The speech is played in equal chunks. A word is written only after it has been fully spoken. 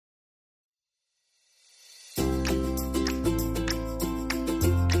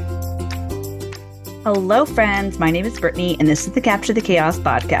Hello, friends. My name is Brittany, and this is the Capture the Chaos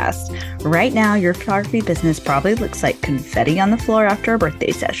podcast. Right now, your photography business probably looks like confetti on the floor after a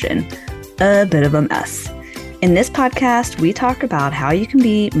birthday session. A bit of a mess. In this podcast, we talk about how you can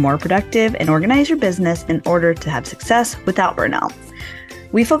be more productive and organize your business in order to have success without burnout.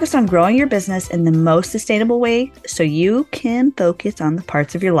 We focus on growing your business in the most sustainable way so you can focus on the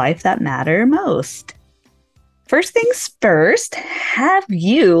parts of your life that matter most. First things first, have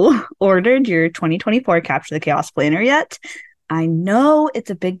you ordered your 2024 Capture the Chaos planner yet? I know it's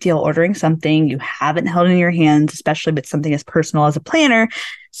a big deal ordering something you haven't held in your hands, especially with something as personal as a planner.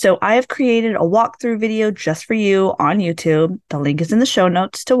 So I have created a walkthrough video just for you on YouTube. The link is in the show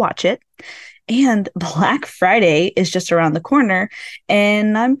notes to watch it. And Black Friday is just around the corner,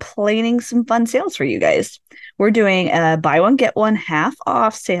 and I'm planning some fun sales for you guys. We're doing a buy one, get one half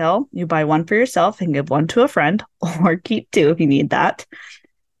off sale. You buy one for yourself and give one to a friend, or keep two if you need that.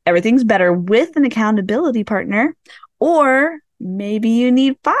 Everything's better with an accountability partner, or maybe you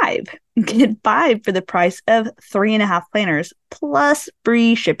need 5. Get 5 for the price of 3.5 planners plus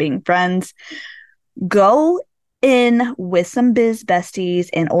free shipping, friends. Go in with some biz besties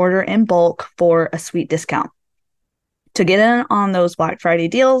and order in bulk for a sweet discount. To get in on those Black Friday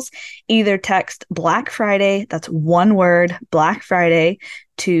deals, either text Black Friday, that's one word, Black Friday,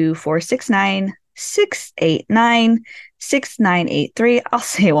 to 469-689-6983. I'll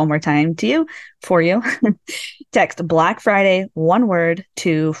say it one more time for you. Text Black Friday, one word,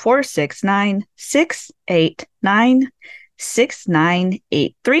 to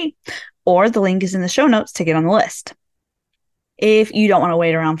 469-689-6983. Or the link is in the show notes to get on the list. If you don't want to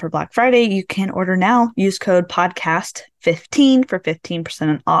wait around for Black Friday, you can order now. Use code podcast15 for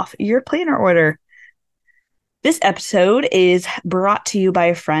 15% off your planner order. This episode is brought to you by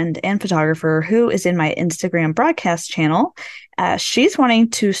a friend and photographer who is in my Instagram broadcast channel. She's wanting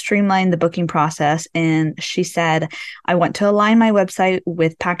to streamline the booking process, and she said, I want to align my website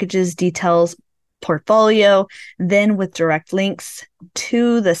with packages, details, portfolio, then with direct links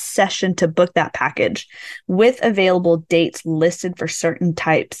to the session to book that package with available dates listed for certain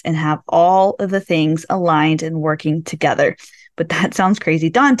types and have all of the things aligned and working together. But that sounds crazy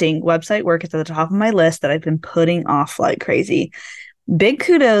daunting. Website work is at the top of my list that I've been putting off like crazy. Big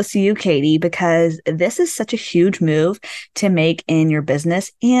kudos to you, Katie, because this is such a huge move to make in your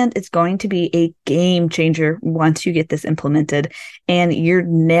business, and it's going to be a game changer once you get this implemented, and you're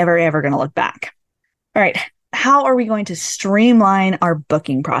never, ever going to look back. All right, how are we going to streamline our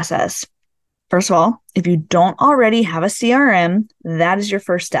booking process? First of all, if you don't already have a CRM, that is your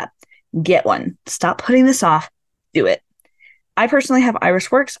first step. Get one. Stop putting this off. Do it. I personally have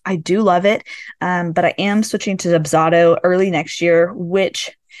Irisworks. I do love it, but I am switching to Dubsado early next year,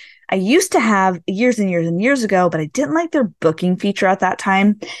 which I used to have years and years and years ago, but I didn't like their booking feature at that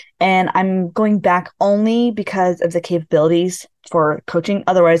time. And I'm going back only because of the capabilities for coaching.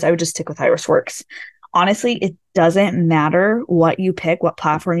 Otherwise, I would just stick with Irisworks. Honestly, it doesn't matter what you pick, what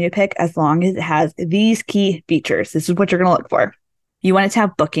platform you pick, as long as it has these key features. This is what you're going to look for. You want it to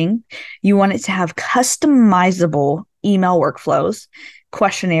have booking. You want it to have customizable email workflows,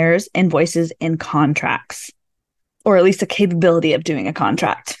 questionnaires, invoices, and contracts, or at least a capability of doing a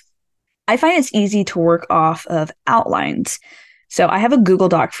contract. I find it's easy to work off of outlines. So I have a Google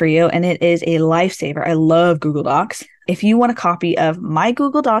Doc for you, and it is a lifesaver. I love Google Docs. If you want a copy of my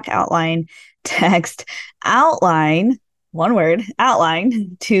Google Doc outline, text outline, one word,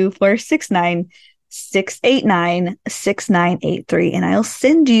 outline, to 469-689-6983, and I'll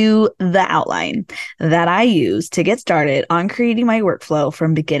send you the outline that I use to get started on creating my workflow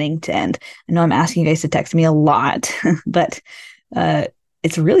from beginning to end. I know I'm asking you guys to text me a lot, but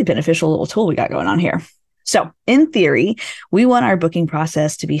it's a really beneficial little tool we got going on here. So in theory, we want our booking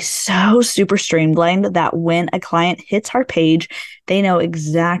process to be so super streamlined that when a client hits our page, they know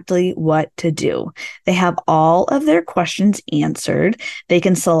exactly what to do. They have all of their questions answered. They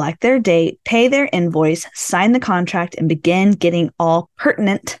can select their date, pay their invoice, sign the contract, and begin getting all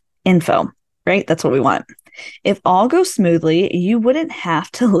pertinent info, right? That's what we want. If all goes smoothly, you wouldn't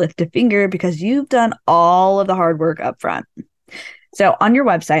have to lift a finger because you've done all of the hard work up front. So on your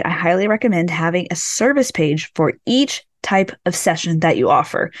website, I highly recommend having a service page for each type of session that you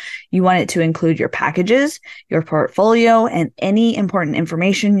offer. You want it to include your packages, your portfolio, and any important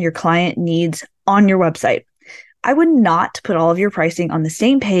information your client needs on your website. I would not put all of your pricing on the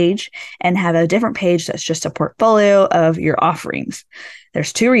same page and have a different page that's just a portfolio of your offerings.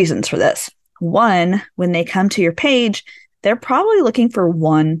 There's 2 reasons for this. One, when they come to your page, they're probably looking for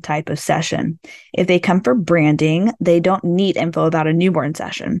one type of session. If they come for branding, they don't need info about a newborn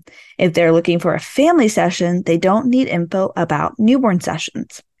session. If they're looking for a family session, they don't need info about newborn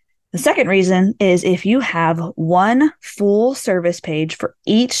sessions. The second reason is if you have one full service page for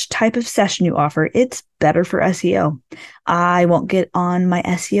each type of session you offer, it's better for SEO. I won't get on my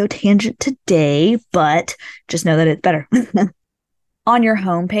SEO tangent today, but just know that it's better. On your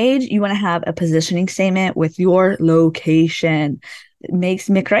homepage, you want to have a positioning statement with your location. It makes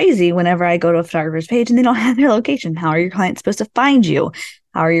me crazy whenever I go to a photographer's page and they don't have their location. How are your clients supposed to find you?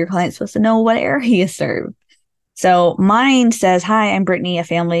 How are your clients supposed to know what area you serve? So mine says, "Hi, I'm Brittany, a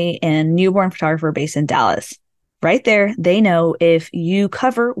family and newborn photographer based in Dallas." Right there, they know if you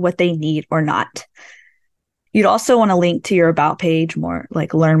cover what they need or not. You'd also want to link to your about page, more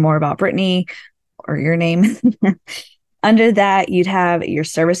like learn more about Brittany or your name. Under that, you'd have your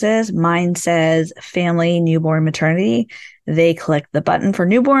services. Mine says family, newborn, maternity. They click the button for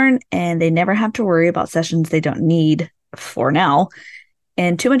newborn and they never have to worry about sessions they don't need for now.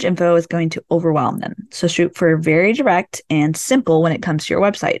 And too much info is going to overwhelm them. So shoot for very direct and simple when it comes to your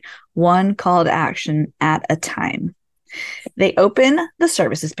website. One call to action at a time. They open the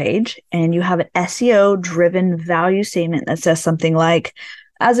services page and you have an SEO-driven value statement that says something like,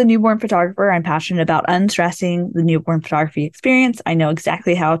 "As a newborn photographer, I'm passionate about unstressing the newborn photography experience. I know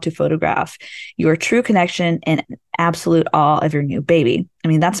exactly how to photograph your true connection and absolute awe of your new baby." I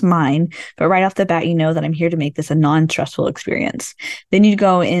mean, that's mine, but right off the bat, you know that I'm here to make this a non-stressful experience. Then you'd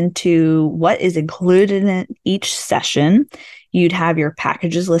go into what is included in each session. You'd have your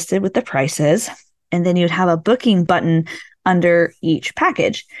packages listed with the prices, and then you'd have a booking button under each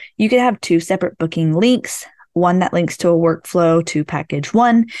package. You could have two separate booking links, one that links to a workflow to package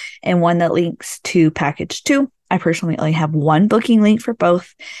 1 and one that links to package 2. I personally only have one booking link for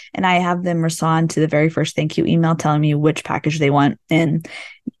both, and I have them respond to the very first thank you email telling me which package they want. And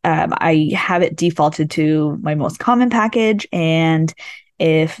I have it defaulted to my most common package. And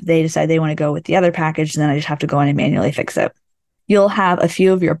if they decide they want to go with the other package, then I just have to go in and manually fix it. You'll have a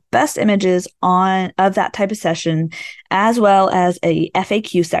few of your best images of that type of session, as well as a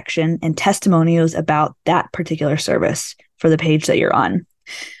FAQ section and testimonials about that particular service for the page that you're on.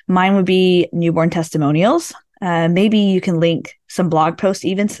 Mine would be newborn testimonials. Maybe you can link some blog posts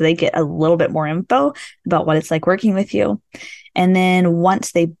even so they get a little bit more info about what it's like working with you. And then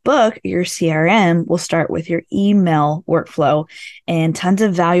once they book, your CRM will start with your email workflow, and tons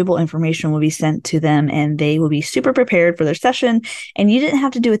of valuable information will be sent to them and they will be super prepared for their session. And you didn't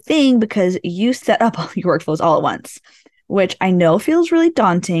have to do a thing because you set up all your workflows all at once, which I know feels really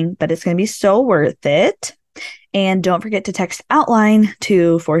daunting, but it's going to be so worth it. And don't forget to text outline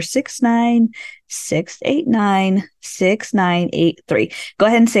to 469-689-6983. Go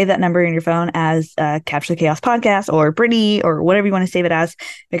ahead and save that number in your phone as Capture the Chaos Podcast or Brittany or whatever you want to save it as,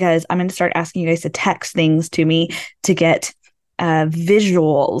 because I'm going to start asking you guys to text things to me to get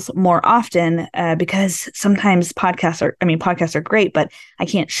visuals more often, because sometimes podcasts are great, but I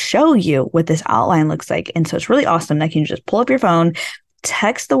can't show you what this outline looks like. And so it's really awesome that you can just pull up your phone,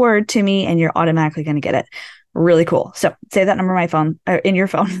 text the word to me, and you're automatically going to get it. Really cool. So save that number in your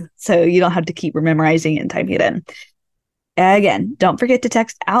phone so you don't have to keep memorizing it and typing it in. Again, don't forget to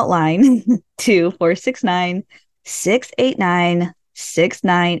text outline to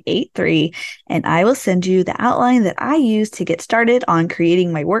 469-689-6983, and I will send you the outline that I use to get started on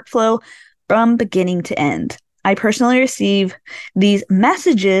creating my workflow from beginning to end. I personally receive these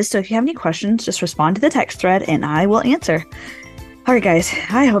messages, so if you have any questions, just respond to the text thread and I will answer. All right, guys,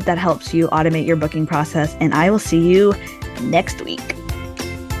 I hope that helps you automate your booking process, and I will see you next week.